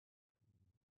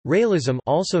Raëlism,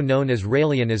 also known as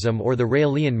Raëlianism or the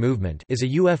Raëlian movement, is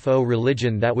a UFO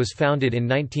religion that was founded in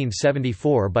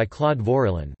 1974 by Claude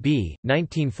Vorilhon (b.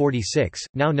 1946),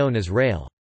 now known as Raël.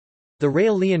 The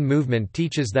Raëlian movement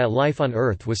teaches that life on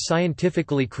Earth was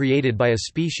scientifically created by a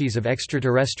species of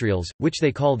extraterrestrials, which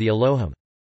they call the Elohim.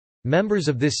 Members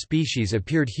of this species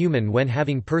appeared human when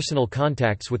having personal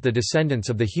contacts with the descendants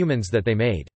of the humans that they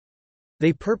made.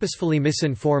 They purposefully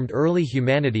misinformed early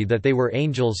humanity that they were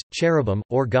angels, cherubim,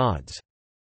 or gods.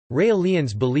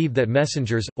 Raëlians believe that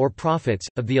messengers, or prophets,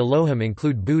 of the Elohim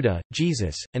include Buddha,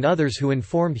 Jesus, and others who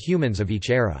informed humans of each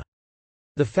era.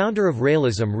 The founder of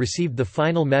Raëlism received the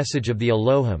final message of the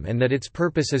Elohim and that its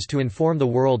purpose is to inform the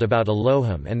world about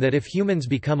Elohim and that if humans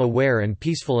become aware and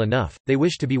peaceful enough, they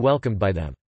wish to be welcomed by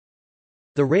them.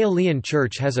 The Raëlian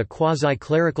Church has a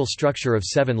quasi-clerical structure of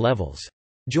 7 levels.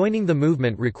 Joining the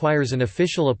movement requires an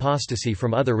official apostasy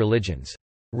from other religions.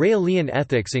 Raëlian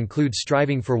ethics include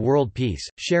striving for world peace,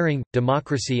 sharing,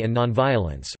 democracy and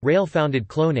nonviolence. Raël founded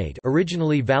Clonaid,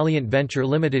 originally Valiant Venture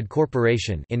Limited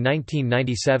Corporation, in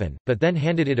 1997, but then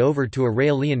handed it over to a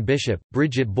Raëlian bishop,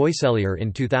 Brigitte Boisselier,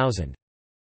 in 2000.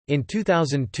 In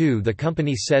 2002, the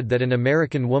company said that an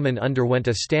American woman underwent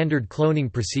a standard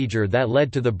cloning procedure that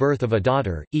led to the birth of a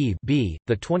daughter, Eve B.,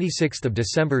 the 26th of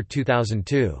December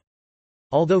 2002.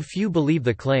 Although few believe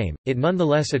the claim, it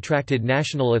nonetheless attracted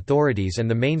national authorities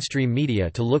and the mainstream media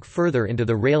to look further into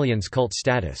the Raëlians' cult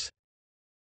status.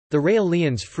 The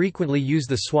Raëlians frequently use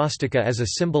the swastika as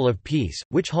a symbol of peace,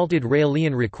 which halted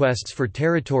Raëlian requests for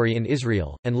territory in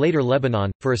Israel, and later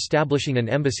Lebanon, for establishing an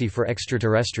embassy for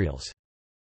extraterrestrials.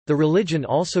 The religion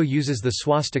also uses the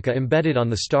swastika embedded on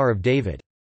the Star of David.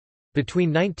 Between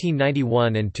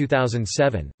 1991 and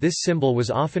 2007, this symbol was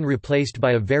often replaced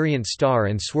by a variant star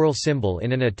and swirl symbol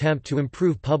in an attempt to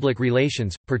improve public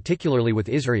relations, particularly with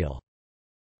Israel.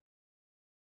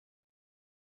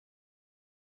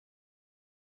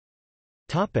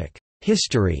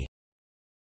 History.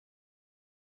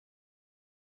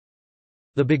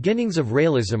 The beginnings of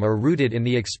Raëlism are rooted in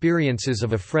the experiences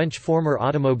of a French former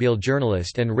automobile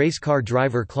journalist and race car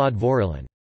driver Claude Vorilhon.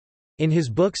 In his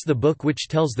books The Book Which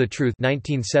Tells the Truth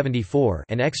 1974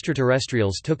 and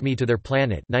Extraterrestrials Took Me to Their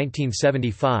Planet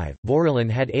 1975, Vorilhon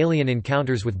had alien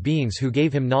encounters with beings who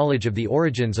gave him knowledge of the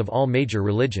origins of all major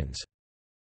religions.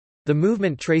 The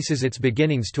movement traces its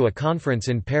beginnings to a conference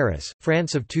in Paris,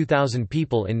 France of 2,000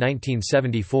 people in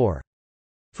 1974.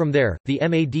 From there, the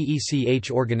MADECH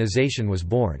organization was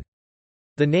born.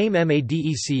 The name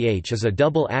MADECH is a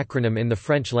double acronym in the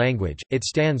French language. It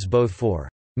stands both for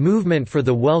Movement for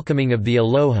the Welcoming of the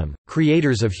Elohim,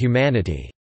 Creators of Humanity,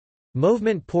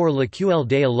 Mouvement pour l'accueil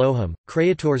des Elohim,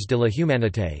 Créateurs de la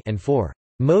Humanité, and for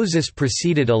Moses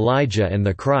preceded Elijah and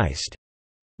the Christ,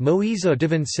 Moïse a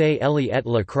devancé Élie et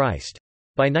le Christ.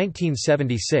 By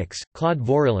 1976, Claude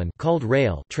Vorilhon, called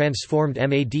Raël, transformed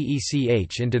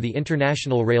MADECH into the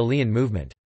International Raëlian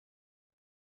Movement.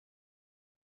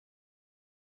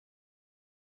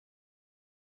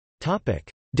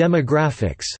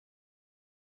 Demographics.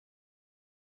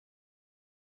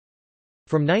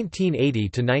 From 1980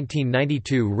 to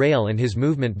 1992, Raël and his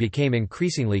movement became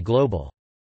increasingly global.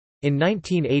 In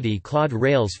 1980, Claude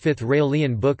Raël's fifth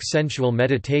Raëlian book Sensual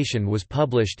Meditation was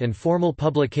published, and formal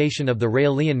publication of the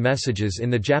Raëlian messages in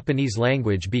the Japanese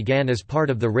language began as part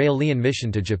of the Raëlian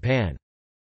mission to Japan.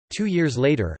 2 years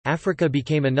later, Africa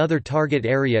became another target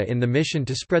area in the mission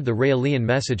to spread the Raëlian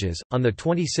messages. On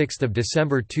 26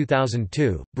 December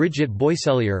 2002, Brigitte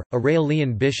Boisselier, a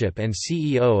Raëlian bishop and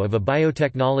CEO of a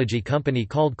biotechnology company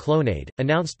called Clonaid,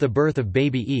 announced the birth of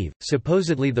baby Eve,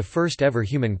 supposedly the first ever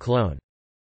human clone.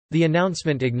 The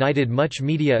announcement ignited much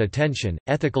media attention,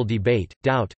 ethical debate,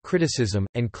 doubt, criticism,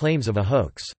 and claims of a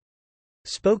hoax.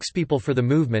 Spokespeople for the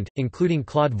movement, including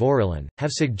Claude Vorilhon,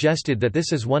 have suggested that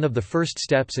this is one of the first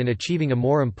steps in achieving a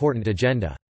more important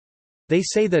agenda. They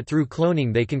say that through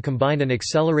cloning they can combine an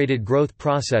accelerated growth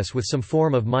process with some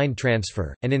form of mind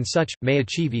transfer, and in such, may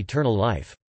achieve eternal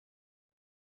life.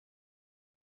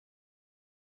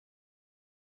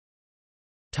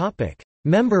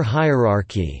 Member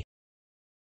hierarchy.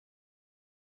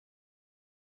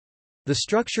 The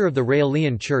structure of the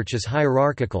Raëlian Church is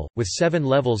hierarchical, with 7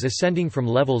 levels ascending from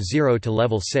level 0 to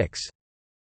level 6.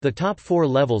 The top 4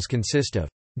 levels consist of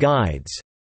guides.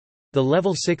 The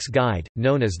level 6 guide,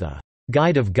 known as the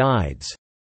Guide of Guides,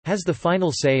 has the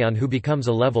final say on who becomes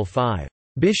a level 5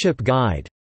 bishop guide,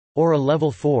 or a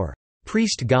level 4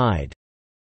 priest guide.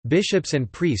 Bishops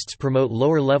and priests promote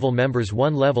lower-level members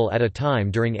 1 level at a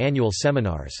time during annual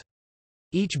seminars.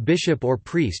 Each bishop or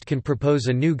priest can propose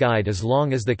a new guide as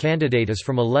long as the candidate is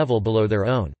from a level below their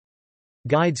own.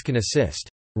 Guides can assist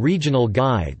regional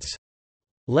guides,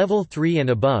 Level 3 and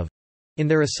above in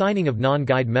their assigning of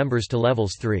non-guide members to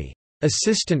levels 3,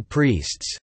 assistant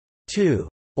priests, 2,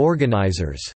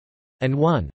 organizers, and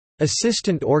 1,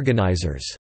 assistant organizers.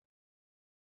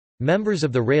 Members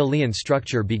of the Raëlian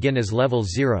structure begin as level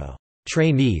 0,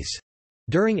 trainees,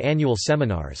 during annual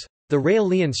seminars. The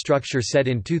Raëlian structure said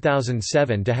in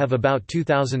 2007 to have about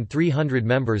 2,300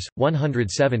 members,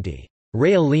 170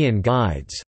 Raëlian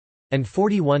guides, and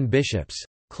 41 bishops.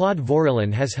 Claude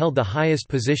Vorilhon has held the highest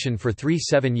position for 3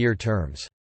 7-year terms.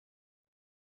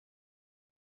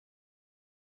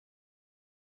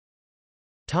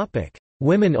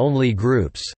 Women-only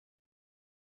groups.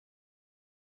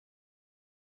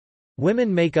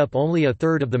 Women make up only a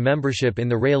third of the membership in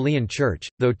the Raëlian Church,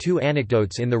 though 2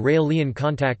 anecdotes in the Raëlian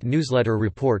Contact newsletter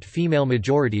report female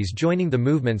majorities joining the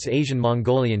movement's Asian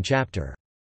Mongolian chapter.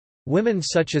 Women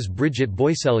such as Brigitte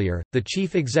Boisselier, the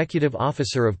chief executive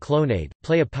officer of Clonaid,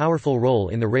 play a powerful role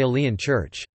in the Raëlian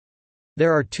Church.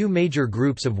 There are 2 major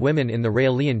groups of women in the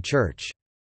Raëlian Church.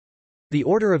 The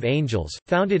Order of Angels,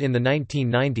 founded in the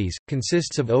 1990s,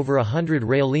 consists of over 100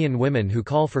 Raëlian women who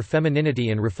call for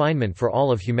femininity and refinement for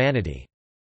all of humanity.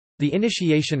 The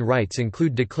initiation rites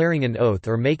include declaring an oath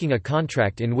or making a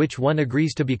contract in which one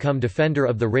agrees to become defender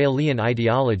of the Raëlian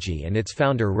ideology and its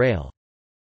founder Raël.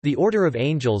 The Order of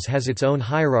Angels has its own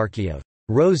hierarchy of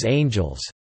 «rose angels»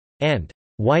 and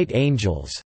 «white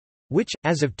angels», which,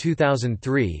 as of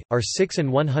 2003, are 6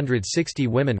 and 160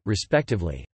 women,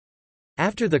 respectively.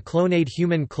 After the Clonaid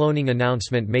human cloning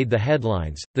announcement made the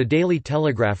headlines, the Daily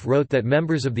Telegraph wrote that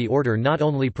members of the order not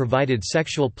only provided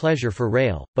sexual pleasure for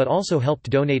Raël, but also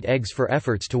helped donate eggs for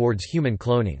efforts towards human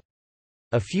cloning.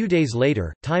 A few days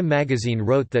later, Time magazine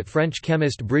wrote that French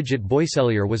chemist Brigitte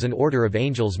Boisselier was an Order of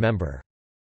Angels member.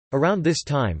 Around this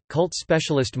time, cult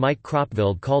specialist Mike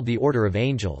Kropveld called the Order of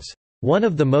Angels, "one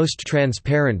of the most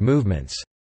transparent movements"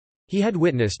 he had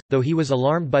witnessed. Though he was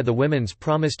alarmed by the women's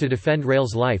promise to defend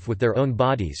Raël's life with their own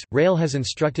bodies, Raël has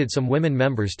instructed some women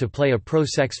members to play a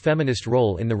pro-sex feminist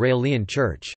role in the Raëlian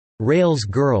Church. Raël's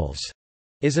Girls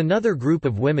is another group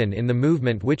of women in the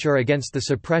movement which are against the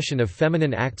suppression of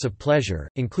feminine acts of pleasure,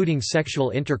 including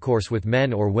sexual intercourse with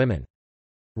men or women.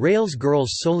 Raël's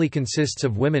Girls solely consists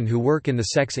of women who work in the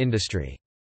sex industry.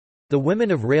 The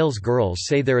women of Raël's Girls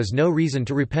say there is no reason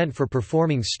to repent for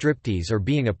performing striptease or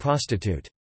being a prostitute.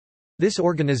 This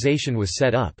organization was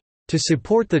set up to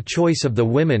support the choice of the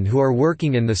women who are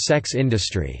working in the sex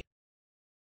industry.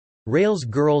 Raël's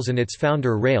Girls and its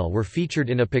founder Raël were featured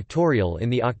in a pictorial in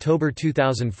the October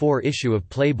 2004 issue of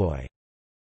Playboy.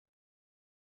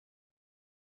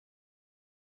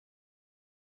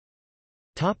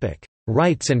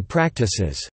 Rites and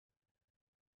practices.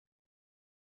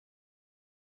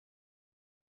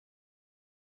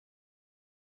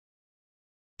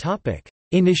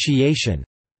 Initiation.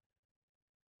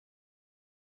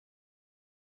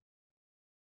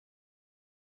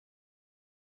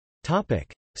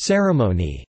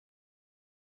 Ceremony.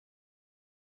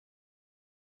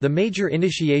 The major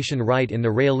initiation rite in the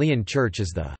Raëlian Church is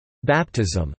the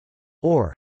baptism,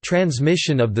 or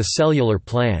transmission of the cellular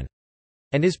plan,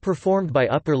 and is performed by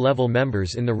upper-level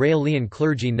members in the Raëlian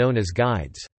clergy known as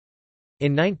guides.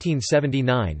 In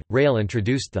 1979, Raël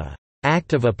introduced the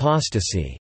act of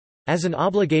apostasy as an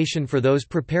obligation for those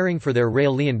preparing for their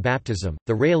Raëlian baptism.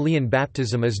 The Raëlian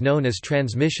baptism is known as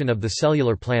transmission of the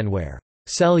cellular plan, where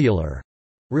cellular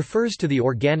refers to the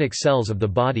organic cells of the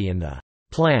body and the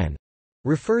plan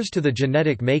refers to the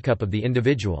genetic makeup of the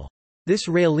individual. This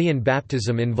Raëlian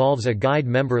baptism involves a guide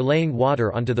member laying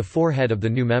water onto the forehead of the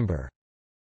new member.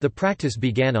 The practice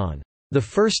began on the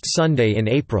first Sunday in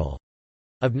April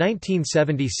of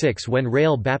 1976 when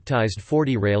Raël baptized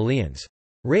 40 Raëlians.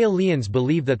 Raëlians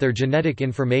believe that their genetic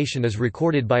information is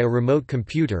recorded by a remote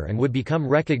computer and would become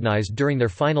recognized during their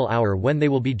final hour when they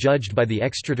will be judged by the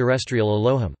extraterrestrial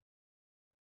Elohim.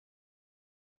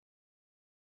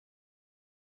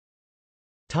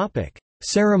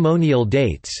 Ceremonial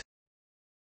dates.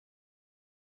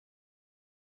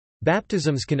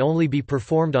 Baptisms can only be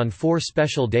performed on 4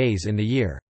 special days in the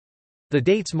year. The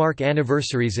dates mark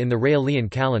anniversaries in the Raëlian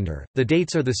calendar. The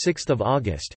dates are the 6th of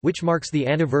August, which marks the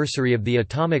anniversary of the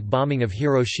atomic bombing of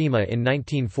Hiroshima in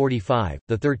 1945,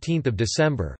 the 13th of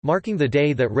December, marking the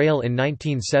day that Raël in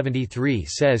 1973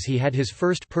 says he had his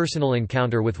first personal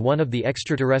encounter with one of the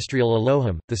extraterrestrial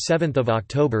Elohim, the 7th of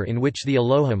October in which the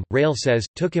Elohim, Raël says,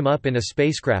 took him up in a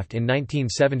spacecraft in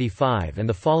 1975 and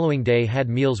the following day had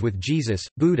meals with Jesus,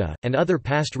 Buddha, and other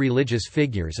past religious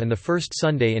figures, and the first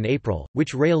Sunday in April,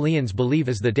 which Raëlians believe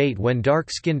is the date when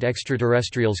dark-skinned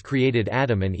extraterrestrials created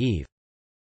Adam and Eve.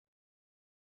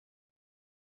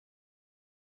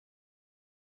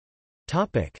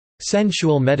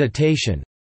 Sensual meditation.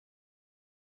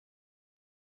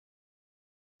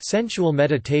 Sensual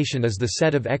meditation is the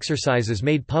set of exercises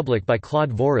made public by Claude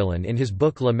Vorilhon in his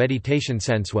book La Méditation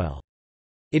Sensuelle.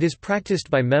 It is practiced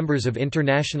by members of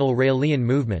International Raëlian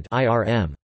Movement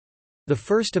 (IRM). The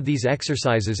first of these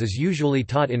exercises is usually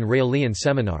taught in Raëlian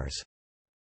seminars.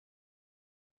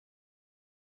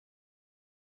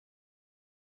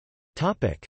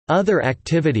 Other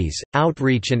activities,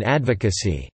 outreach and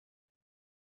advocacy.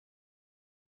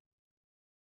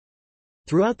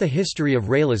 Throughout the history of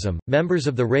Raëlism, members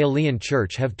of the Raëlian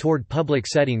Church have toured public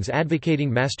settings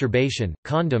advocating masturbation,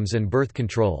 condoms and birth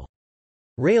control.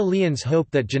 Raëlians hope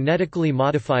that genetically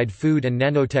modified food and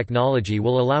nanotechnology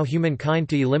will allow humankind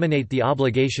to eliminate the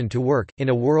obligation to work. In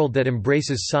a world that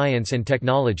embraces science and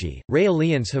technology,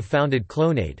 Raëlians have founded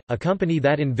Clonaid, a company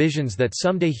that envisions that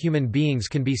someday human beings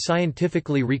can be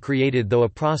scientifically recreated through a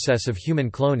process of human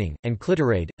cloning, and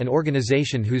Clitoraid, an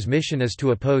organization whose mission is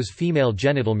to oppose female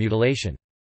genital mutilation.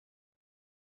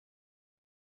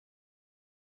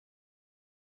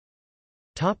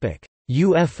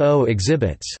 UFO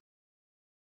exhibits.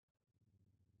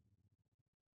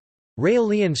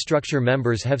 Raëlian structure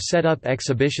members have set up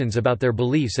exhibitions about their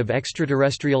beliefs of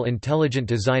extraterrestrial intelligent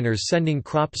designers sending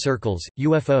crop circles,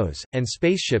 UFOs, and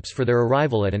spaceships for their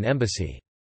arrival at an embassy.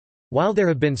 While there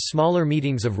have been smaller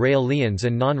meetings of Raëlians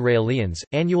and non-Raëlians,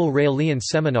 annual Raëlian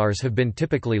seminars have been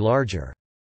typically larger.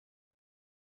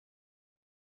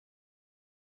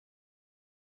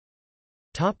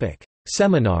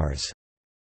 Seminars.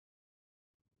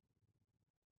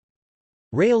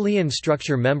 Raëlian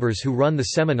structure members who run the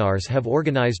seminars have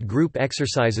organized group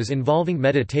exercises involving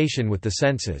meditation with the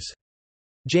senses.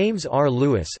 James R.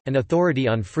 Lewis, an authority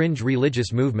on fringe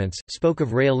religious movements, spoke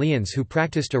of Raëlians who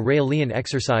practiced a Raëlian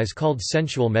exercise called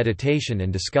sensual meditation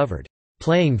and discovered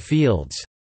playing fields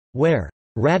where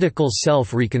radical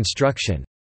self-reconstruction,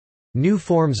 new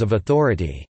forms of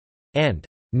authority, and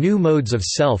new modes of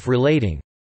self-relating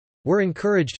were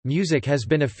encouraged. Music has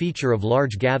been a feature of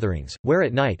large gatherings, where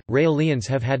at night, Raëlians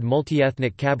have had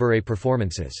multi-ethnic cabaret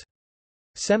performances.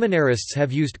 Seminarists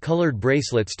have used colored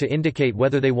bracelets to indicate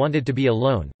whether they wanted to be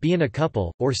alone, be in a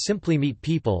couple, or simply meet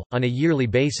people. On a yearly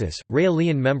basis,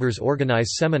 Raëlian members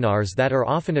organize seminars that are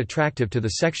often attractive to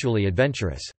the sexually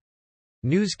adventurous.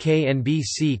 News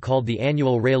KNBC called the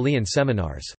annual Raëlian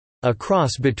seminars, "a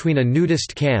cross between a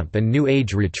nudist camp and New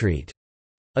Age retreat."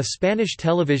 A Spanish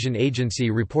television agency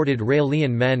reported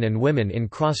Raëlian men and women in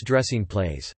cross-dressing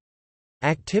plays.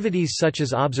 Activities such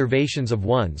as observations of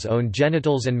one's own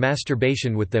genitals and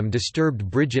masturbation with them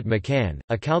disturbed Bridget McCann,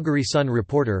 a Calgary Sun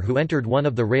reporter who entered one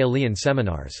of the Raëlian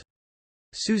seminars.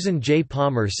 Susan J.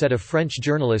 Palmer said a French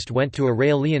journalist went to a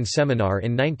Raëlian seminar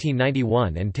in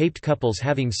 1991 and taped couples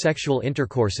having sexual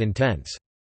intercourse in tents.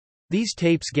 These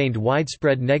tapes gained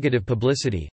widespread negative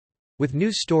publicity, with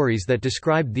news stories that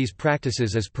described these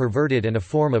practices as perverted and a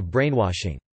form of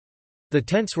brainwashing. The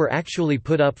tents were actually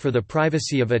put up for the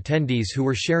privacy of attendees who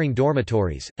were sharing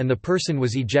dormitories, and the person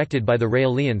was ejected by the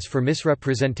Raëlians for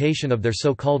misrepresentation of their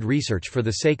so-called research for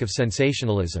the sake of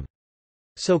sensationalism.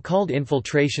 So-called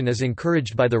infiltration is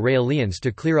encouraged by the Raëlians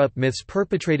to clear up myths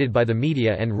perpetrated by the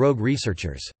media and rogue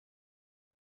researchers.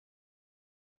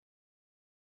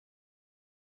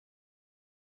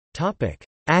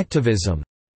 Activism.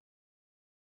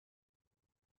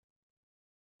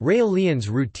 Raëlians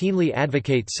routinely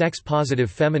advocate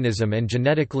sex-positive feminism and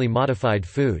genetically modified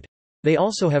food. They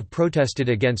also have protested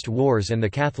against wars and the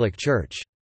Catholic Church.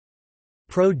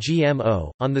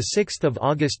 Pro-GMO. On 6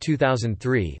 August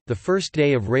 2003, the first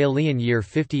day of Raëlian Year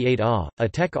 58A, a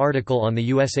tech article on the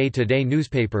USA Today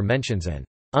newspaper mentions an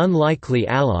unlikely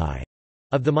ally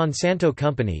of the Monsanto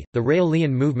Company, the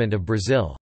Raëlian movement of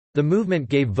Brazil. The movement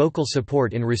gave vocal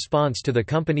support in response to the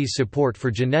company's support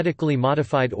for genetically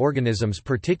modified organisms,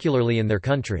 particularly in their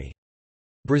country.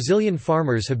 Brazilian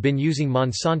farmers have been using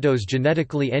Monsanto's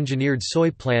genetically engineered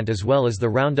soy plant as well as the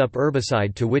Roundup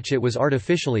herbicide to which it was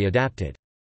artificially adapted.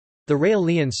 The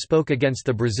Raëlians spoke against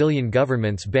the Brazilian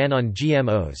government's ban on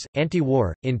GMOs.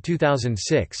 Anti-war. In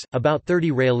 2006, about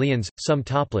 30 Raëlians, some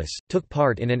topless, took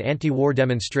part in an anti-war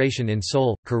demonstration in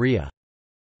Seoul, Korea.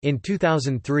 In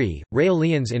 2003,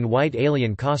 Raëlians in white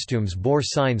alien costumes bore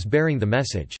signs bearing the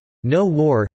message, "No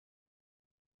war.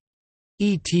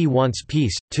 ET wants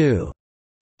peace, too."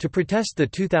 To protest the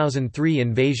 2003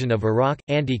 invasion of Iraq,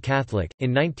 anti-Catholic.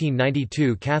 In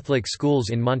 1992, Catholic schools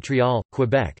in Montreal,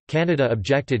 Quebec, Canada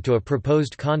objected to a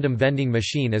proposed condom vending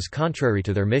machine as contrary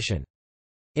to their mission.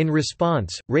 In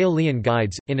response, Raëlian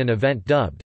guides, in an event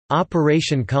dubbed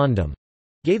Operation Condom,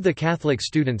 gave the Catholic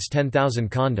students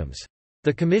 10,000 condoms.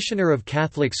 The Commissioner of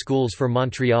Catholic Schools for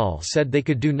Montreal said they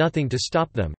could do nothing to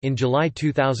stop them. In July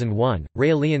 2001,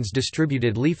 Raëlians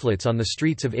distributed leaflets on the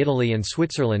streets of Italy and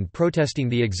Switzerland protesting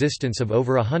the existence of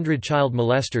over 100 child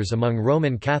molesters among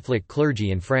Roman Catholic clergy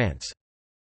in France.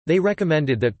 They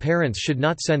recommended that parents should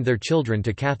not send their children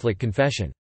to Catholic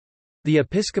confession. The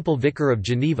Episcopal Vicar of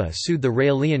Geneva sued the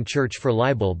Raëlian Church for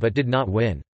libel but did not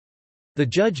win. The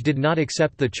judge did not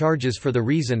accept the charges for the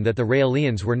reason that the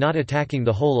Raëlians were not attacking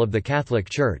the whole of the Catholic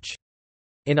Church.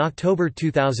 In October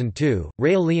 2002,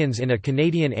 Raëlians in a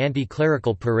Canadian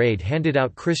anti-clerical parade handed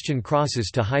out Christian crosses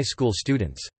to high school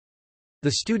students.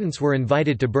 The students were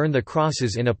invited to burn the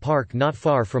crosses in a park not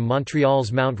far from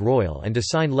Montreal's Mount Royal and to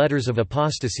sign letters of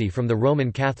apostasy from the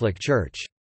Roman Catholic Church.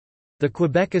 The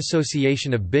Quebec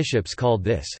Association of Bishops called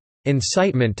this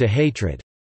incitement to hatred,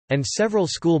 and several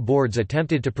school boards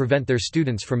attempted to prevent their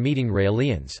students from meeting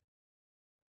Raëlians.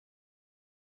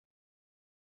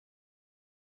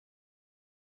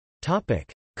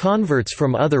 Converts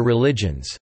from other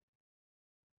religions.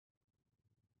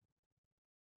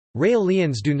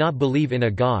 Raëlians do not believe in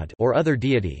a god or other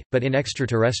deity, but in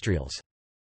extraterrestrials.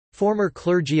 Former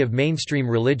clergy of mainstream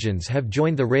religions have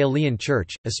joined the Raëlian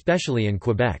Church, especially in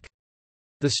Quebec.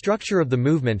 The structure of the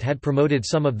movement had promoted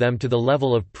some of them to the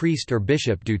level of priest or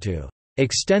bishop due to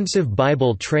extensive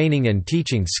Bible training and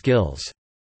teaching skills.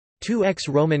 Two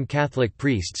ex-Roman Catholic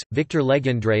priests, Victor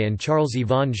Legendre and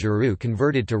Charles-Yvon Giroux,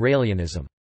 converted to Raëlianism.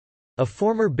 A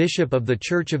former bishop of The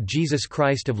Church of Jesus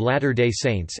Christ of Latter-day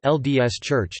Saints (LDS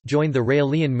Church) joined the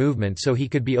Raëlian movement so he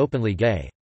could be openly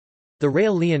gay. The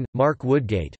Raëlian, Mark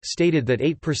Woodgate, stated that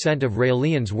 8% of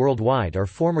Raëlians worldwide are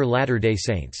former Latter-day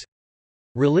Saints.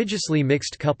 Religiously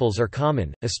mixed couples are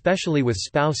common, especially with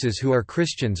spouses who are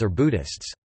Christians or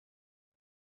Buddhists.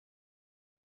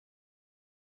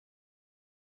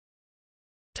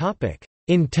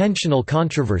 Intentional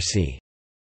controversy.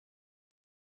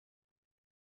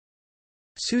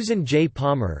 Susan J.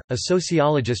 Palmer, a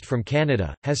sociologist from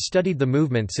Canada, has studied the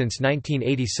movement since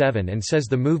 1987 and says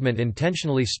the movement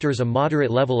intentionally stirs a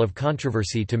moderate level of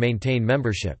controversy to maintain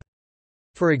membership.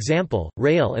 For example,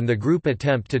 Raël and the group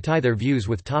attempt to tie their views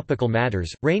with topical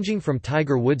matters, ranging from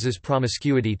Tiger Woods's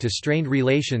promiscuity to strained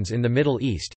relations in the Middle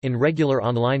East, in regular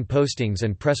online postings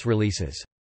and press releases.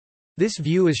 This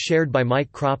view is shared by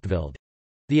Mike Kropveld,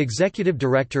 the executive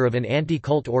director of an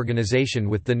anti-cult organization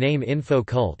with the name Info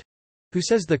Cult, who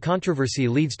says the controversy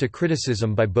leads to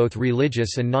criticism by both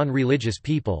religious and non-religious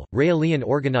people. Raëlian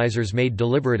organizers made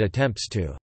deliberate attempts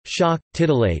to shock,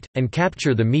 titillate, and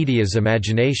capture the media's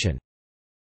imagination.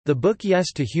 The book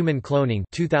Yes to Human Cloning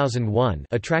 2001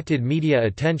 attracted media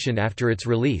attention after its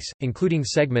release, including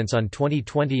segments on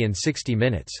 20/20 and 60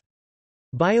 Minutes.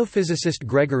 Biophysicist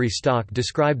Gregory Stock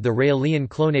described the Raëlian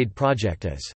Clonaid project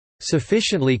as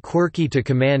sufficiently quirky to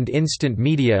command instant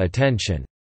media attention.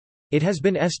 It has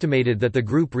been estimated that the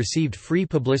group received free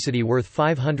publicity worth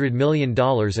 $500 million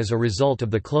as a result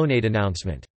of the Clonaid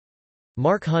announcement.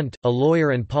 Mark Hunt, a lawyer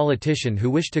and politician who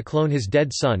wished to clone his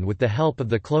dead son with the help of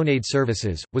the Clonaid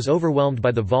services, was overwhelmed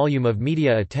by the volume of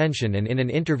media attention and in an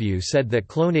interview said that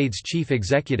Clonaid's chief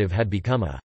executive had become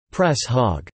a press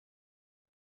hog.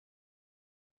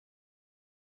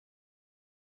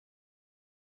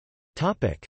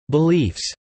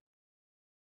 Beliefs.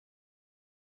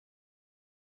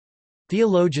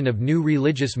 Theologian of new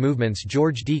religious movements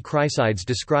George D. Chrysides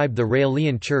described the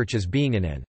Raëlian Church as being in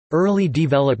an early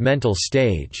developmental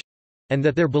stage, and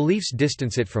that their beliefs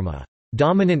distance it from a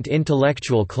dominant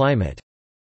intellectual climate.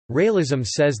 Raëlism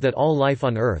says that all life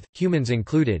on Earth, humans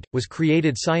included, was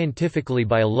created scientifically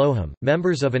by Elohim,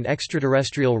 members of an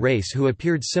extraterrestrial race who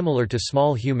appeared similar to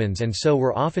small humans and so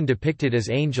were often depicted as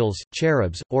angels,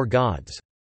 cherubs, or gods.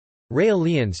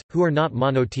 Raëlians, who are not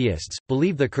monotheists,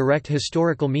 believe the correct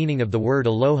historical meaning of the word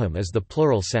Elohim is the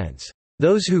plural sense,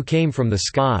 those who came from the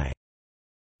sky.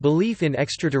 Belief in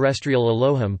extraterrestrial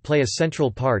Elohim play a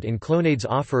central part in Clonaid's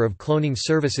offer of cloning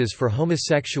services for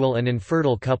homosexual and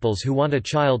infertile couples who want a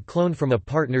child cloned from a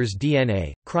partner's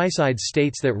DNA. Chrysides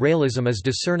states that Raëlism is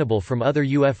discernible from other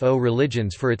UFO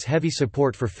religions for its heavy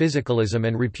support for physicalism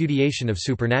and repudiation of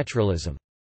supernaturalism.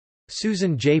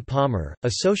 Susan J. Palmer,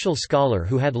 a social scholar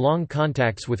who had long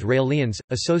contacts with Raëlians,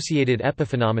 associated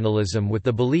epiphenomenalism with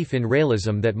the belief in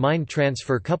Raëlism that mind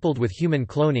transfer coupled with human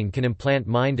cloning can implant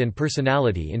mind and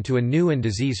personality into a new and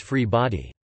disease-free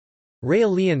body.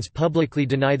 Raëlians publicly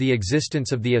deny the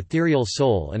existence of the ethereal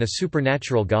soul and a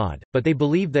supernatural God, but they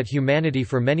believe that humanity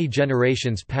for many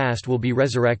generations past will be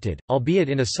resurrected, albeit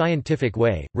in a scientific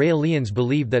way. Raëlians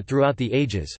believe that throughout the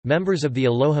ages, members of the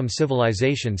Elohim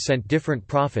civilization sent different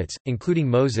prophets, including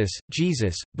Moses,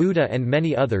 Jesus, Buddha, and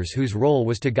many others whose role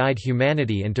was to guide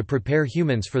humanity and to prepare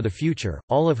humans for the future,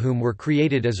 all of whom were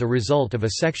created as a result of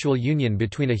a sexual union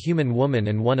between a human woman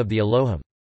and one of the Elohim.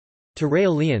 To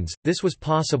Raëlians, this was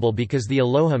possible because the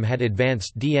Elohim had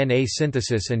advanced DNA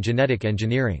synthesis and genetic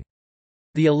engineering.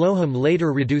 The Elohim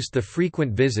later reduced the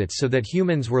frequent visits so that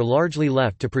humans were largely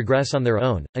left to progress on their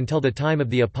own, until the time of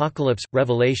the Apocalypse,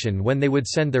 Revelation, when they would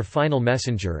send their final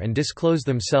messenger and disclose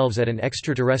themselves at an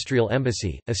extraterrestrial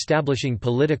embassy, establishing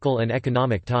political and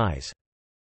economic ties.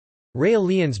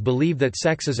 Raëlians believe that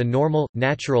sex is a normal,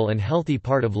 natural and healthy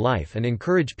part of life and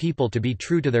encourage people to be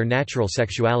true to their natural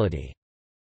sexuality.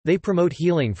 They promote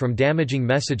healing from damaging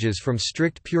messages from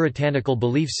strict puritanical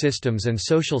belief systems and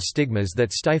social stigmas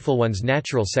that stifle one's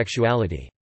natural sexuality.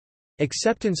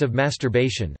 Acceptance of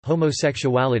masturbation,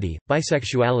 homosexuality,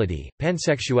 bisexuality,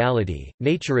 pansexuality,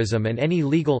 naturism and any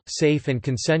legal, safe and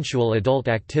consensual adult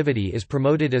activity is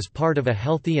promoted as part of a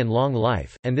healthy and long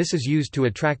life, and this is used to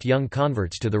attract young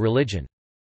converts to the religion.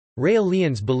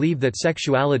 Raëlians believe that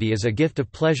sexuality is a gift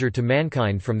of pleasure to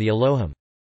mankind from the Elohim.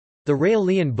 The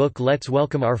Raëlian book Let's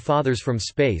Welcome Our Fathers from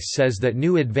Space says that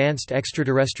new advanced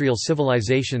extraterrestrial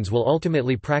civilizations will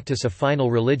ultimately practice a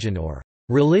final religion or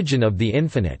religion of the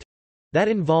infinite that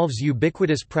involves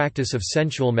ubiquitous practice of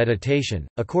sensual meditation.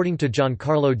 According to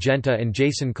Giancarlo Genta and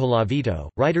Jason Colavito,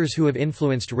 writers who have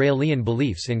influenced Raëlian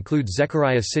beliefs include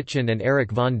Zechariah Sitchin and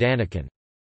Eric von Daniken.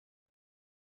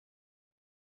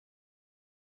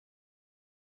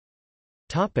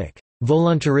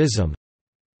 Voluntarism.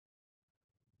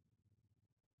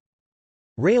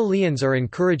 Raëlians are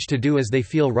encouraged to do as they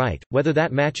feel right, whether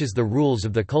that matches the rules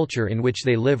of the culture in which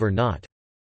they live or not.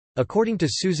 According to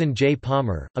Susan J.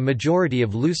 Palmer, a majority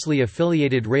of loosely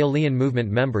affiliated Raëlian movement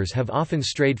members have often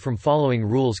strayed from following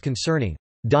rules concerning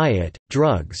diet,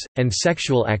 drugs, and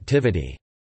sexual activity,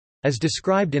 as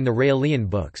described in the Raëlian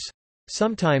books.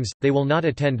 Sometimes, they will not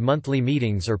attend monthly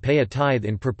meetings or pay a tithe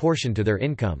in proportion to their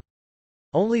income.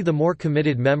 Only the more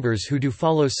committed members who do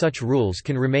follow such rules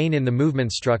can remain in the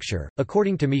movement structure.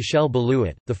 According to Michel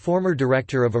Belouet, the former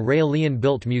director of a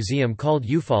Raëlian-built museum called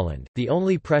Ufaland, the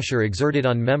only pressure exerted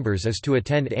on members is to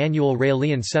attend annual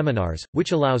Raëlian seminars,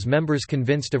 which allows members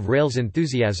convinced of Raël's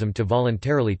enthusiasm to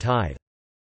voluntarily tithe.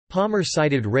 Palmer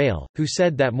cited Raël, who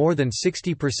said that more than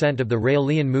 60% of the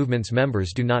Raëlian movement's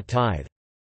members do not tithe.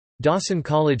 Dawson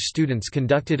College students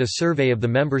conducted a survey of the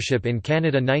membership in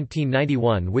Canada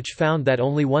 1991 which found that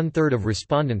only one-third of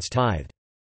respondents tithed.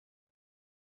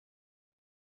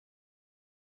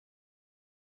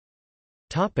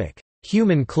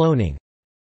 Human cloning.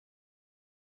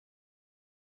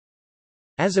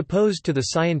 As opposed to the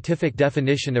scientific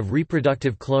definition of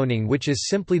reproductive cloning, which is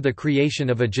simply the creation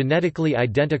of a genetically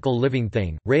identical living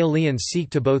thing, Raëlians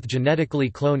seek to both genetically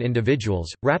clone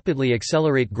individuals, rapidly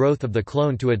accelerate growth of the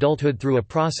clone to adulthood through a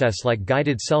process like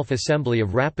guided self-assembly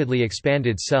of rapidly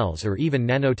expanded cells or even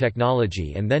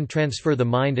nanotechnology, and then transfer the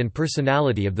mind and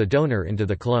personality of the donor into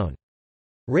the clone.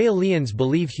 Raëlians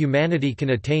believe humanity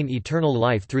can attain eternal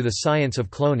life through the science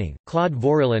of cloning. Claude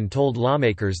Vorilhon told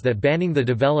lawmakers that banning the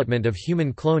development of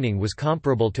human cloning was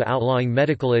comparable to outlawing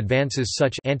medical advances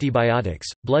such as antibiotics,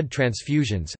 blood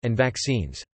transfusions, and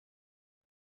vaccines.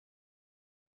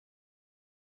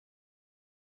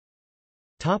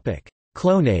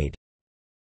 Clonaid.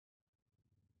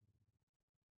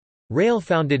 Raël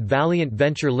founded Valiant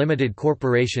Venture Limited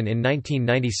Corporation in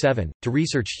 1997, to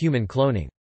research human cloning.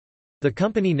 The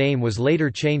company name was later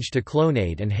changed to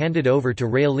Clonaid and handed over to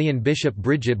Raëlian Bishop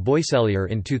Brigitte Boisselier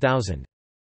in 2000.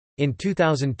 In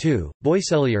 2002,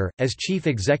 Boisselier, as chief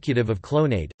executive of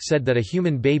Clonaid, said that a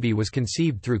human baby was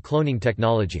conceived through cloning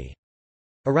technology.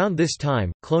 Around this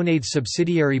time, Clonaid's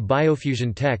subsidiary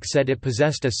Biofusion Tech said it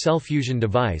possessed a cell fusion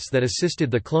device that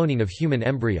assisted the cloning of human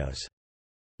embryos.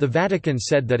 The Vatican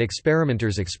said that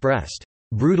experimenters expressed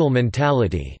brutal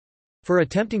mentality for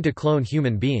attempting to clone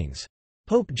human beings.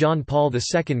 Pope John Paul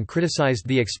II criticized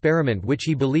the experiment, which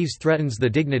he believes threatens the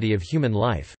dignity of human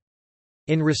life.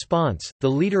 In response, the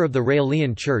leader of the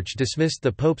Raëlian Church dismissed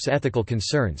the Pope's ethical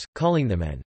concerns, calling them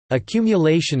an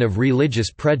accumulation of religious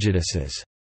prejudices.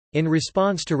 In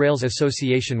response to Raël's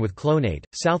association with Clonaid,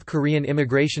 South Korean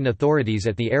immigration authorities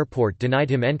at the airport denied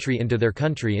him entry into their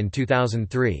country in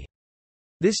 2003.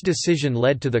 This decision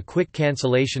led to the quick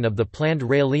cancellation of the planned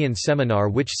Raëlian seminar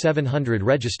which 700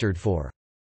 registered for.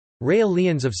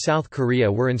 Raëlians of South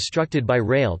Korea were instructed by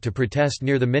Raël to protest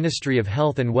near the Ministry of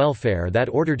Health and Welfare that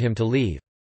ordered him to leave.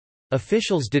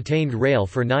 Officials detained Raël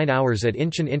for 9 hours at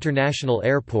Incheon International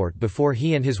Airport before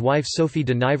he and his wife Sophie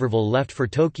de Niverville left for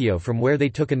Tokyo, from where they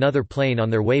took another plane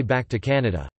on their way back to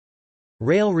Canada.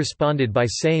 Raël responded by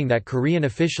saying that Korean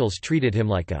officials treated him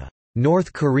like a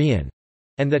North Korean,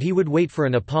 and that he would wait for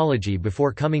an apology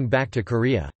before coming back to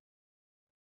Korea.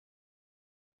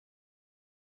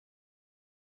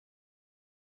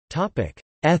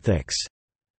 Ethics.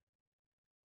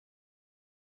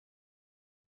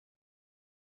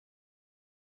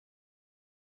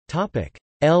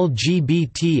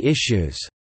 LGBT issues.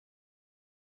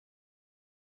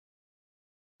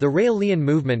 The Raëlian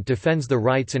movement defends the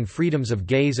rights and freedoms of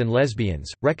gays and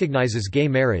lesbians, recognizes gay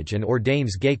marriage and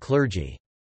ordains gay clergy.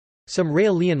 Some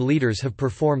Raëlian leaders have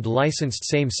performed licensed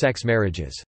same-sex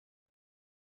marriages.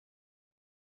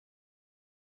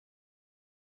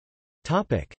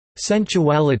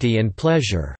 Sensuality and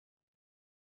pleasure.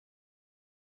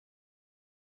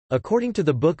 According to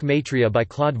the book Maitreya by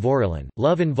Claude Vorilhon,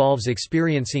 love involves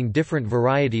experiencing different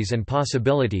varieties and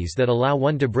possibilities that allow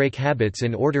one to break habits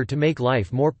in order to make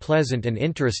life more pleasant and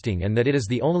interesting, and that it is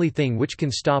the only thing which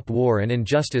can stop war and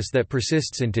injustice that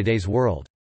persists in today's world.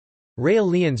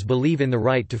 Raëlians believe in the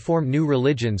right to form new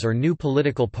religions or new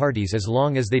political parties as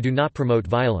long as they do not promote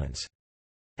violence.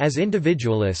 As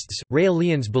individualists,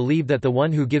 Raëlians believe that the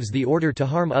one who gives the order to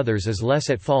harm others is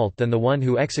less at fault than the one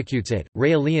who executes it.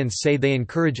 Raëlians say they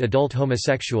encourage adult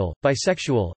homosexual,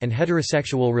 bisexual, and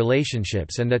heterosexual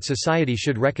relationships and that society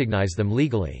should recognize them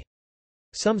legally.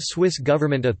 Some Swiss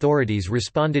government authorities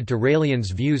responded to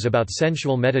Raëlians' views about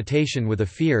sensual meditation with a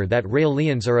fear that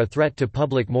Raëlians are a threat to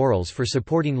public morals for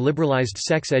supporting liberalized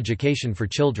sex education for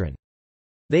children.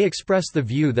 They express the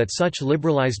view that such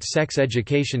liberalized sex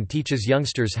education teaches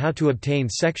youngsters how to obtain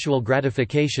sexual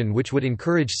gratification, which would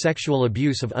encourage sexual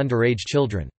abuse of underage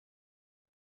children.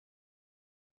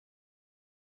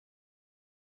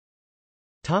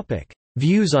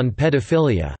 Views on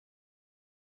pedophilia.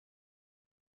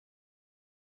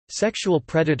 Sexual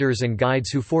predators and guides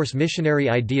who force missionary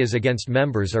ideas against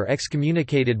members are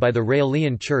excommunicated by the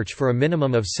Raëlian Church for a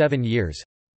minimum of 7 years.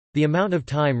 The amount of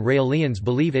time Raëlians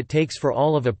believe it takes for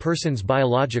all of a person's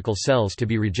biological cells to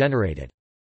be regenerated.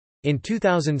 In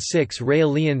 2006,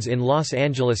 Raëlians in Los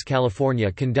Angeles,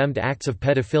 California condemned acts of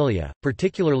pedophilia,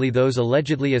 particularly those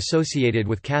allegedly associated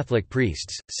with Catholic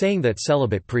priests, saying that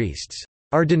celibate priests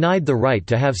are denied the right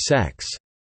to have sex.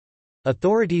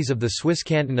 Authorities of the Swiss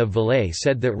canton of Valais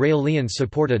said that Raëlians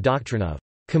support a doctrine of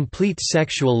complete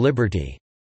sexual liberty,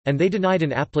 and they denied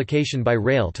an application by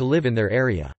Raël to live in their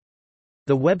area.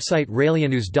 The website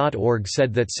raelianews.org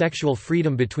said that sexual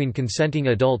freedom between consenting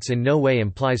adults in no way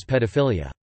implies pedophilia.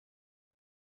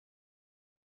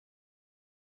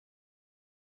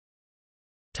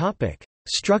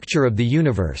 Structure of the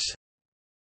universe.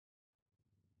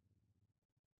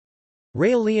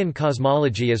 Raëlian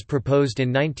cosmology as proposed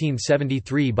in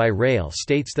 1973 by Raël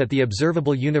states that the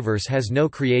observable universe has no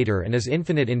creator and is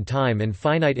infinite in time and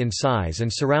finite in size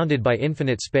and surrounded by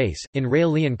infinite space. In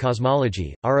Raëlian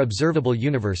cosmology, our observable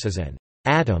universe is an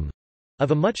atom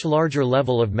of a much larger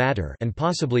level of matter and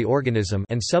possibly organism,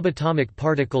 and subatomic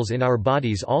particles in our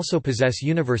bodies also possess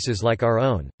universes like our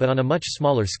own, but on a much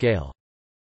smaller scale.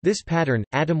 This pattern,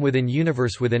 atom within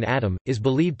universe within atom, is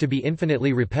believed to be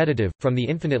infinitely repetitive, from the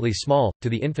infinitely small, to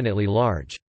the infinitely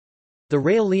large. The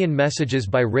Raëlian messages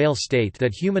by Raël state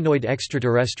that humanoid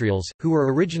extraterrestrials, who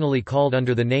were originally called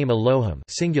under the name Elohim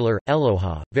singular,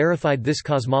 Eloha, verified this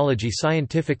cosmology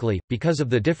scientifically. Because of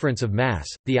the difference of mass,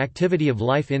 the activity of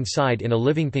life inside in a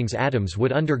living thing's atoms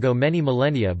would undergo many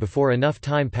millennia before enough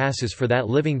time passes for that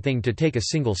living thing to take a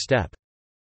single step.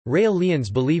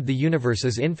 Raëlians believe the universe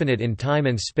is infinite in time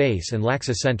and space and lacks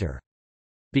a center.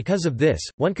 Because of this,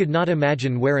 one could not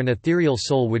imagine where an ethereal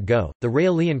soul would go. The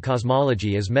Raëlian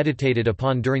cosmology is meditated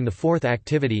upon during the fourth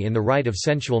activity in the rite of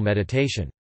sensual meditation.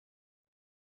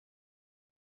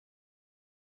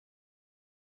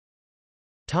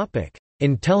 Topic: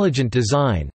 Intelligent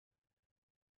design.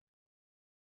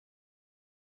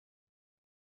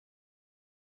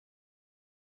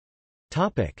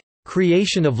 Topic: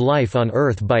 Creation of life on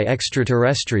Earth by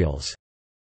extraterrestrials.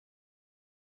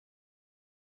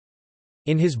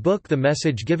 In his book The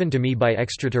Message Given to Me by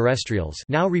Extraterrestrials,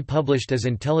 now republished as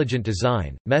Intelligent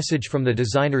Design, Message from the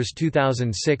Designers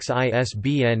 2006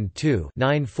 ISBN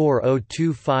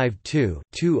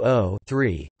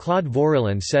 2-940252-20-3, Claude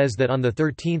Vorilhon says that on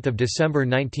 13 December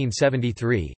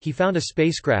 1973, he found a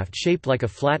spacecraft shaped like a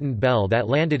flattened bell that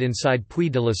landed inside Puy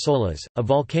de la Solas, a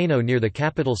volcano near the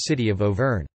capital city of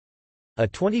Auvergne. A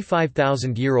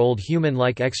 25,000-year-old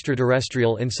human-like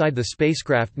extraterrestrial inside the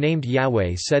spacecraft named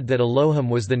Yahweh said that Elohim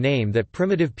was the name that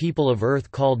primitive people of Earth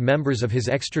called members of his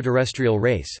extraterrestrial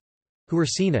race—who were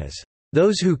seen as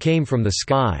those who came from the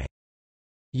sky.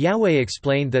 Yahweh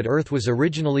explained that Earth was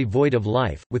originally void of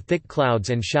life, with thick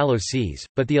clouds and shallow seas,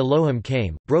 but the Elohim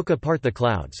came, broke apart the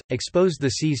clouds, exposed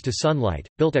the seas to sunlight,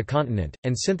 built a continent,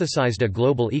 and synthesized a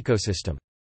global ecosystem.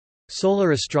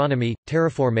 Solar astronomy,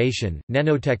 terraformation,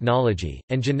 nanotechnology,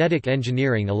 and genetic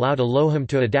engineering allowed Elohim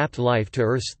to adapt life to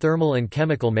Earth's thermal and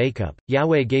chemical makeup.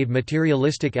 Yahweh gave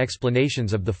materialistic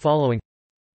explanations of the following: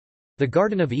 the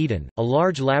Garden of Eden, a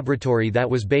large laboratory that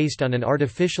was based on an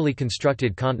artificially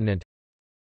constructed continent.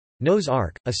 Noah's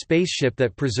Ark, a spaceship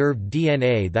that preserved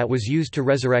DNA that was used to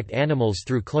resurrect animals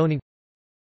through cloning.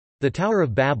 The Tower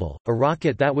of Babel, a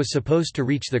rocket that was supposed to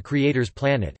reach the Creator's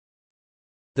planet.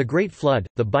 The Great Flood,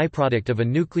 the byproduct of a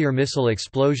nuclear missile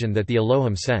explosion that the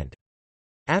Elohim sent.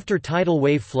 After tidal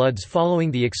wave floods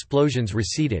following the explosions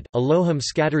receded, Elohim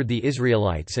scattered the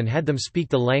Israelites and had them speak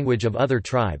the language of other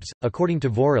tribes. According to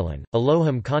Vorlin,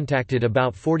 Elohim contacted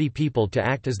about 40 people to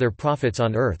act as their prophets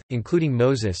on earth, including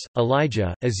Moses,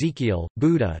 Elijah, Ezekiel,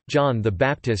 Buddha, John the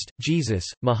Baptist, Jesus,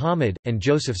 Muhammad, and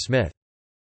Joseph Smith.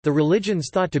 The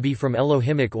religions thought to be from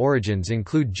Elohimic origins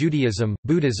include Judaism,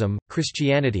 Buddhism,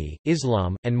 Christianity,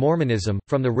 Islam, and Mormonism.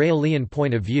 From the Raëlian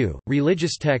point of view,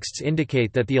 religious texts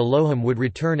indicate that the Elohim would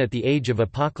return at the age of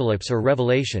apocalypse or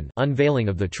revelation, unveiling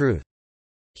of the truth.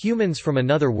 Humans from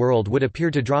another world would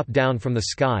appear to drop down from the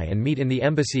sky and meet in the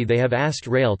embassy they have asked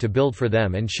Raël to build for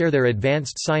them and share their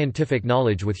advanced scientific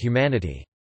knowledge with humanity.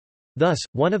 Thus,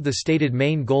 one of the stated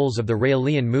main goals of the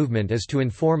Raëlian movement is to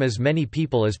inform as many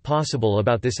people as possible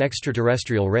about this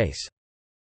extraterrestrial race.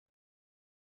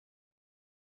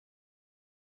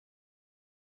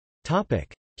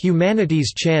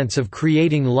 Humanity's chance of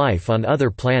creating life on other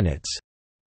planets.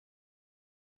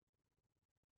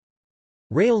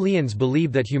 Raëlians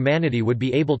believe that humanity would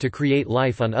be able to create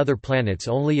life on other planets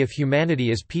only if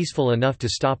humanity is peaceful enough to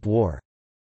stop war.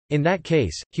 In that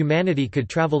case, humanity could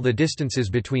travel the distances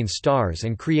between stars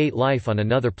and create life on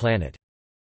another planet.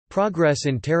 Progress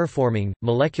in terraforming,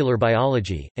 molecular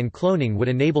biology, and cloning would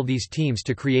enable these teams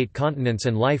to create continents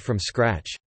and life from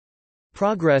scratch.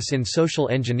 Progress in social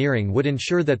engineering would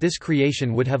ensure that this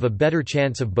creation would have a better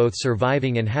chance of both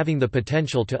surviving and having the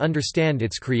potential to understand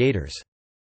its creators.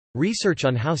 Research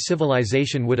on how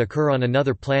civilization would occur on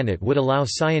another planet would allow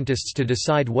scientists to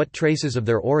decide what traces of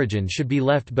their origin should be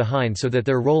left behind so that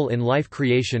their role in life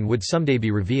creation would someday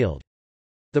be revealed.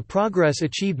 The progress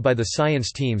achieved by the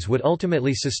science teams would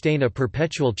ultimately sustain a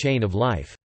perpetual chain of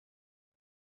life.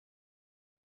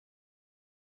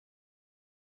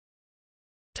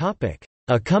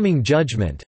 A coming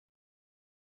judgment.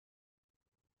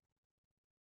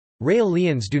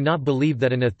 Raëlians do not believe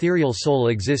that an ethereal soul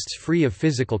exists free of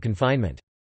physical confinement.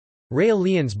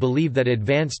 Raëlians believe that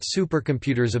advanced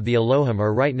supercomputers of the Elohim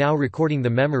are right now recording the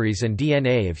memories and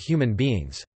DNA of human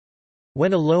beings.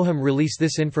 When Elohim release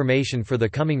this information for the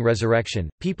coming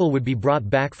resurrection, people would be brought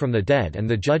back from the dead and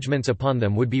the judgments upon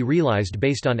them would be realized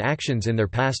based on actions in their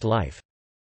past life.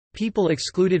 People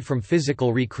excluded from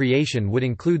physical recreation would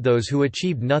include those who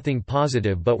achieved nothing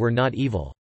positive but were not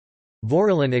evil.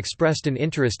 Vorlin expressed an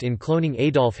interest in cloning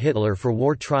Adolf Hitler for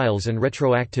war trials and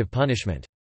retroactive punishment.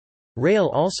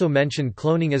 Raël also mentioned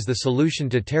cloning as the solution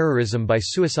to terrorism by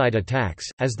suicide attacks,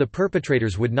 as the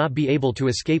perpetrators would not be able to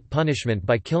escape punishment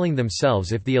by killing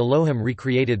themselves if the Elohim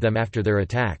recreated them after their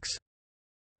attacks.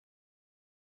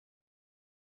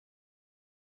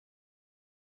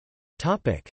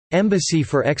 Embassy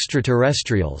for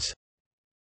Extraterrestrials.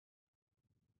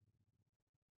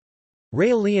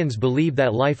 Raëlians believe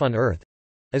that life on Earth,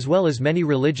 as well as many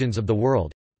religions of the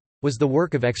world, was the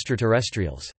work of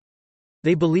extraterrestrials.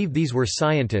 They believed these were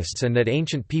scientists and that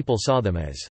ancient people saw them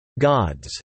as gods,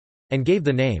 and gave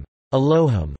the name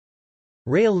Elohim.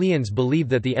 Raëlians believe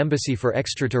that the Embassy for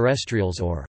Extraterrestrials,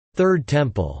 or Third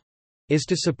Temple, is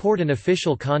to support an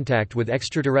official contact with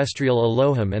extraterrestrial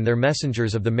Elohim and their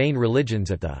messengers of the main religions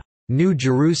at the New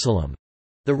Jerusalem.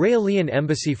 The Raëlian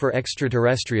Embassy for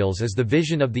Extraterrestrials is the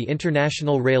vision of the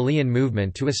international Raëlian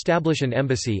movement to establish an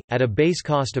embassy, at a base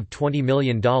cost of $20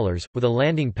 million, with a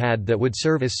landing pad that would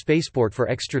serve as spaceport for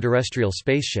extraterrestrial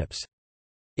spaceships.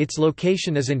 Its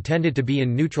location is intended to be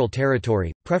in neutral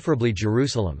territory, preferably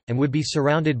Jerusalem, and would be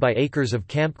surrounded by acres of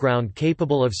campground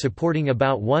capable of supporting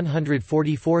about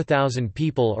 144,000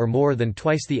 people, or more than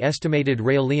twice the estimated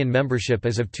Raëlian membership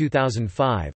as of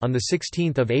 2005. On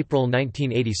 16 April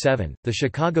 1987, the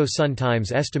Chicago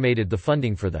Sun-Times estimated the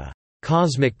funding for the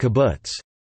Cosmic Kibbutz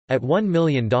at $1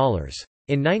 million.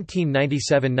 In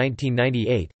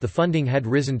 1997–1998, the funding had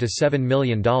risen to $7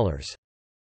 million.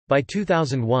 By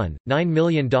 2001, $9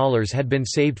 million had been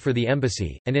saved for the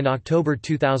embassy, and in October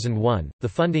 2001, the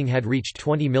funding had reached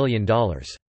 $20 million.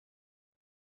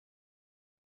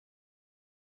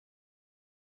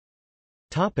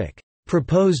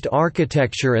 Proposed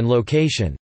architecture and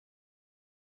location.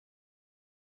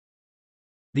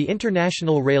 The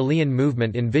international Raëlian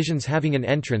movement envisions having an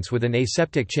entrance with an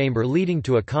aseptic chamber leading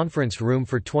to a conference room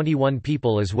for 21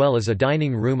 people as well as a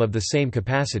dining room of the same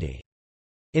capacity.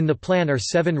 In the plan are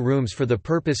 7 rooms for the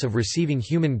purpose of receiving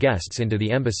human guests into the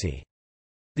embassy.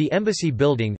 The embassy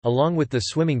building, along with the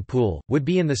swimming pool, would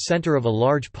be in the center of a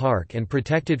large park and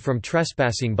protected from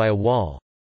trespassing by a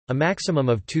wall—a maximum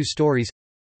of 2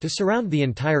 stories—to surround the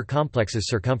entire complex's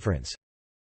circumference.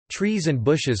 Trees and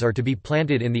bushes are to be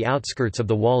planted in the outskirts of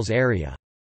the wall's area.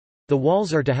 The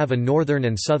walls are to have a northern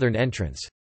and southern entrance.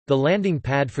 The landing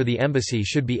pad for the embassy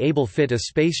should be able to fit a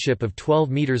spaceship of 12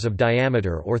 meters of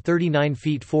diameter or 39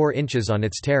 feet 4 inches on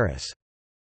its terrace.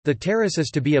 The terrace is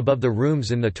to be above the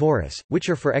rooms in the torus, which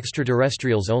are for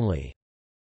extraterrestrials only.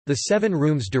 The 7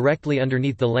 rooms directly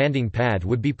underneath the landing pad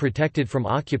would be protected from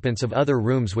occupants of other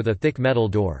rooms with a thick metal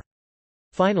door.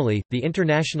 Finally, the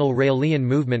international Raëlian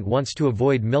movement wants to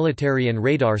avoid military and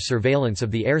radar surveillance of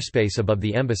the airspace above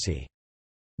the embassy.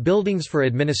 Buildings for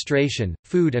administration,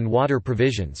 food and water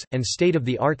provisions, and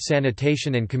state-of-the-art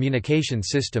sanitation and communication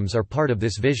systems are part of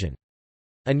this vision.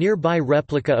 A nearby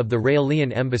replica of the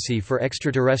Raëlian embassy for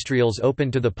extraterrestrials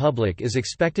open to the public is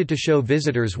expected to show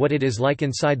visitors what it is like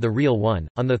inside the real one.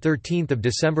 On 13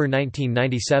 December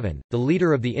 1997, the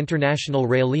leader of the international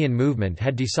Raëlian movement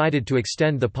had decided to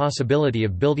extend the possibility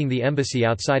of building the embassy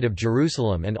outside of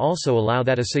Jerusalem and also allow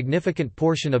that a significant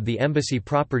portion of the embassy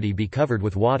property be covered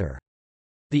with water.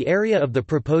 The area of the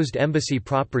proposed embassy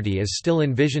property is still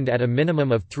envisioned at a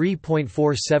minimum of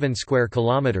 3.47 square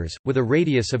kilometers, with a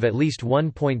radius of at least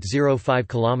 1.05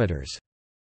 kilometers.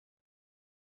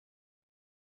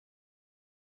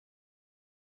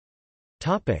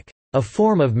 A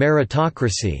form of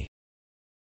meritocracy.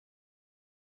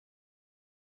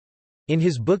 In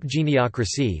his book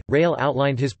Geniocracy, Raël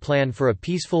outlined his plan for a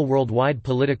peaceful worldwide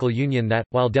political union that,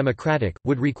 while democratic,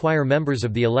 would require members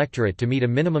of the electorate to meet a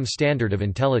minimum standard of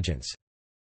intelligence.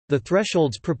 The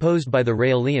thresholds proposed by the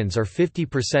Raëlians are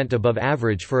 50% above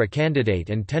average for a candidate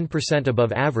and 10%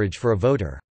 above average for a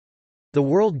voter. The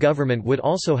world government would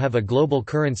also have a global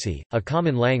currency, a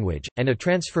common language, and a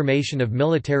transformation of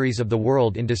militaries of the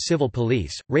world into civil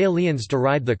police. Raëlians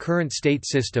deride the current state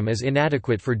system as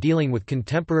inadequate for dealing with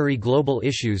contemporary global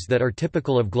issues that are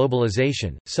typical of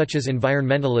globalization, such as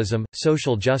environmentalism,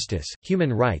 social justice,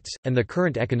 human rights, and the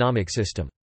current economic system.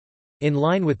 In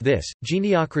line with this,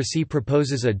 Geniocracy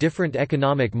proposes a different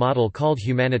economic model called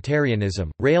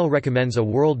humanitarianism. Raël recommends a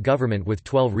world government with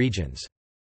 12 regions.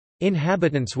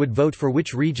 Inhabitants would vote for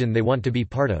which region they want to be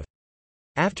part of.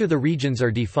 After the regions are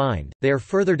defined, they are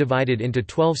further divided into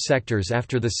 12 sectors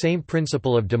after the same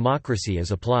principle of democracy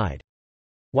is applied.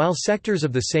 While sectors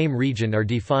of the same region are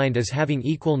defined as having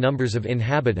equal numbers of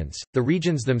inhabitants, the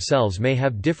regions themselves may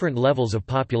have different levels of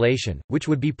population, which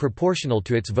would be proportional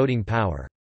to its voting power.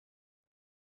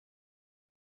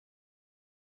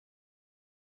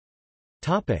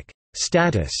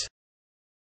 Status.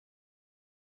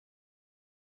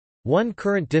 One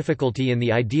current difficulty in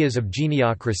the ideas of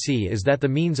geniocracy is that the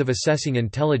means of assessing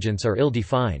intelligence are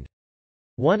ill-defined.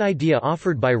 One idea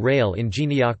offered by Raël in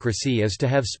Geniocracy is to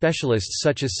have specialists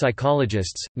such as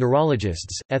psychologists,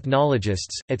 neurologists,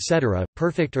 ethnologists, etc.,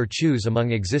 perfect or choose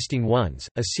among existing ones,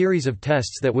 a series of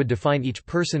tests that would define each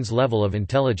person's level of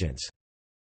intelligence.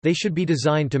 They should be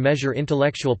designed to measure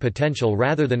intellectual potential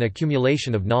rather than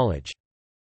accumulation of knowledge.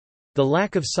 The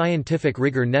lack of scientific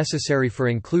rigor necessary for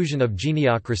inclusion of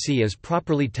geniocracy as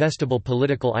properly testable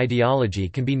political ideology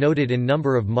can be noted in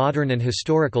number of modern and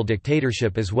historical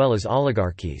dictatorship as well as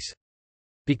oligarchies.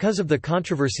 Because of the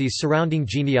controversies surrounding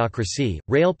geniocracy,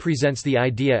 Raël presents the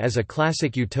idea as a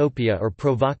classic utopia or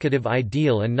provocative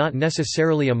ideal and not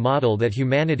necessarily a model that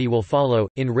humanity will follow.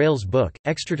 In Raël's book,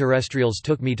 Extraterrestrials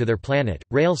Took Me to Their Planet,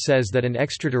 Raël says that an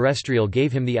extraterrestrial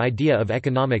gave him the idea of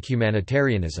economic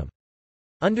humanitarianism.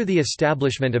 Under the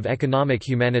establishment of economic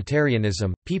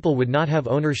humanitarianism, people would not have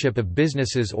ownership of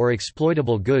businesses or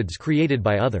exploitable goods created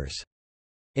by others.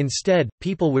 Instead,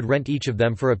 people would rent each of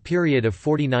them for a period of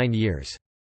 49 years.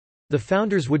 The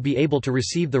founders would be able to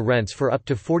receive the rents for up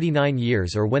to 49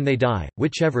 years or when they die,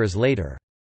 whichever is later.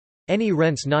 Any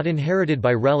rents not inherited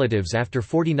by relatives after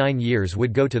 49 years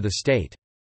would go to the state.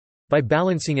 By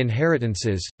balancing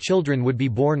inheritances, children would be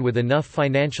born with enough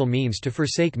financial means to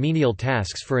forsake menial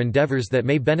tasks for endeavors that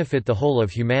may benefit the whole of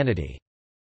humanity.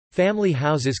 Family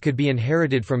houses could be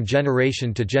inherited from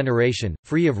generation to generation,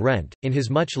 free of rent. In his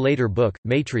much later book,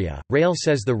 Maitreya, Raël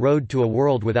says the road to a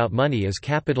world without money is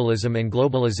capitalism and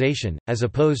globalization, as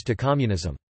opposed to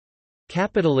communism.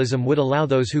 Capitalism would allow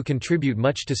those who contribute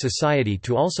much to society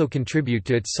to also contribute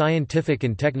to its scientific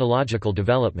and technological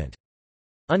development.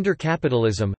 Under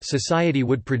capitalism, society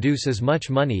would produce as much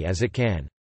money as it can.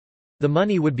 The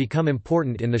money would become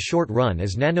important in the short run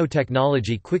as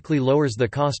nanotechnology quickly lowers the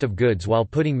cost of goods while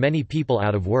putting many people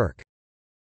out of work.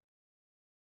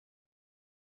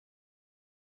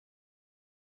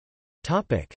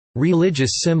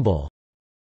 Religious symbol.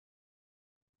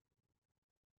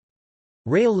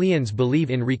 Raëlians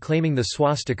believe in reclaiming the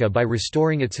swastika by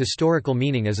restoring its historical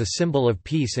meaning as a symbol of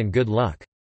peace and good luck.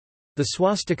 The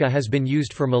swastika has been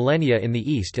used for millennia in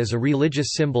the East as a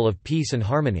religious symbol of peace and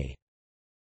harmony.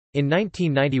 In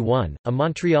 1991, a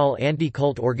Montreal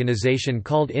anti-cult organization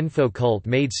called InfoCult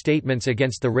made statements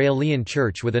against the Raëlian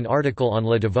Church with an article on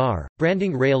Le Devoir,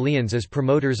 branding Raëlians as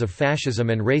promoters of fascism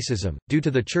and racism, due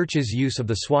to the Church's use of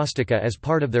the swastika as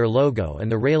part of their logo and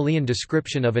the Raëlian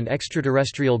description of an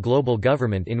extraterrestrial global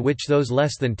government in which those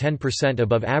less than 10%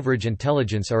 above average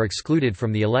intelligence are excluded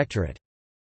from the electorate.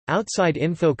 Outside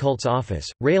InfoCult's office,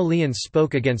 Raëlians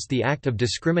spoke against the act of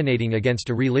discriminating against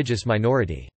a religious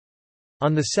minority.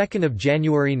 On 2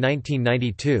 January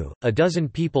 1992, a dozen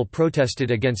people protested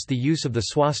against the use of the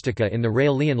swastika in the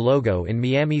Raëlian logo in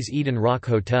Miami's Eden Rock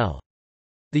Hotel.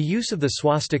 The use of the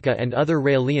swastika and other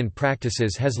Raëlian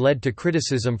practices has led to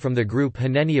criticism from the group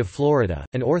Haneni of Florida,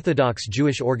 an Orthodox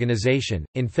Jewish organization.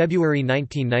 In February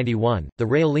 1991, the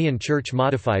Raëlian Church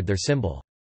modified their symbol.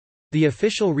 The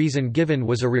official reason given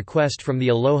was a request from the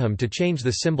Elohim to change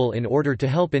the symbol in order to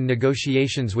help in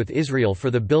negotiations with Israel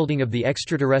for the building of the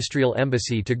extraterrestrial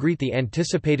embassy to greet the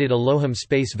anticipated Elohim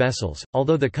space vessels,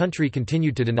 although the country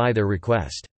continued to deny their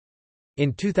request.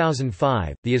 In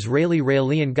 2005, the Israeli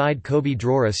Raëlian guide Kobi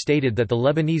Drora stated that the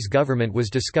Lebanese government was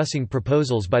discussing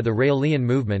proposals by the Raëlian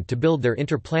movement to build their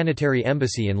interplanetary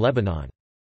embassy in Lebanon.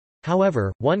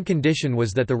 However, one condition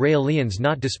was that the Raëlians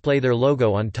not display their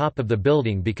logo on top of the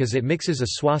building because it mixes a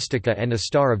swastika and a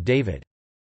Star of David.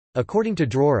 According to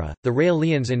Drora, the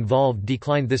Raëlians involved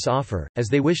declined this offer, as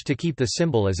they wished to keep the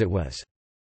symbol as it was.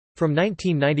 From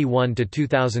 1991 to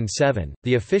 2007,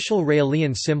 the official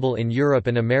Raëlian symbol in Europe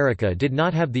and America did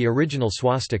not have the original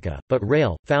swastika, but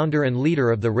Raël, founder and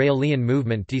leader of the Raëlian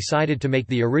movement, decided to make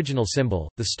the original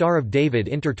symbol, the Star of David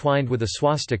intertwined with a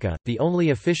swastika, the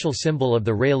only official symbol of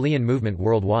the Raëlian movement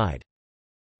worldwide.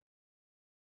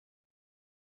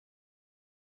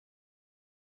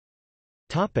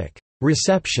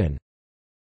 Reception.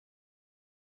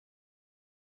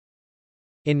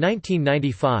 In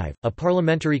 1995, a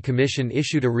parliamentary commission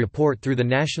issued a report through the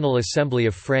National Assembly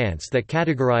of France that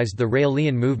categorized the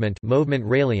Raëlian movement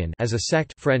as a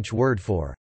sect, French word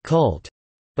for cult,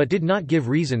 but did not give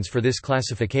reasons for this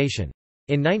classification.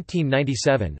 In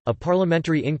 1997, a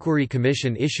parliamentary inquiry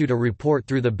commission issued a report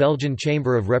through the Belgian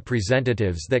Chamber of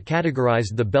Representatives that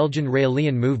categorized the Belgian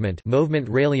Raëlian movement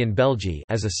Raëlien Belgique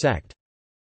as a sect.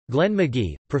 Glenn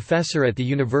McGee, professor at the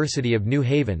University of New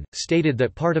Haven, stated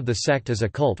that part of the sect is a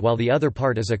cult while the other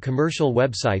part is a commercial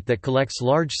website that collects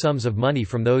large sums of money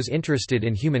from those interested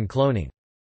in human cloning.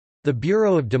 The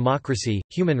Bureau of Democracy,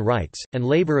 Human Rights, and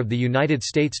Labor of the United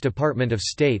States Department of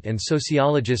State and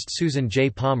sociologist Susan J.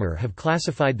 Palmer have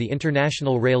classified the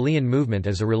international Raëlian movement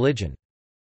as a religion.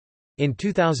 In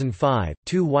 2005,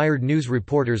 2 Wired News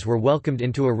reporters were welcomed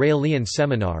into a Raëlian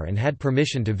seminar and had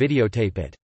permission to videotape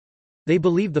it. They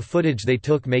believe the footage they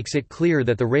took makes it clear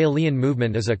that the Raëlian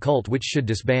movement is a cult which should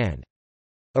disband.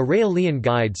 A Raëlian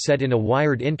guide said in a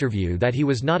Wired interview that he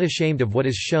was not ashamed of what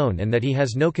is shown and that he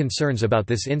has no concerns about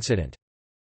this incident.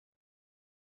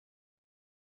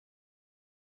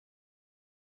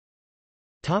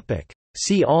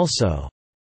 See also: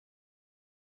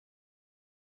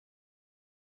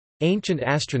 Ancient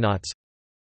astronauts,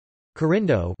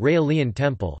 Corindo Raëlian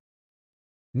temple,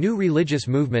 New religious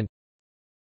movement,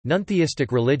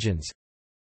 Nontheistic religions.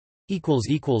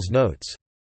 Notes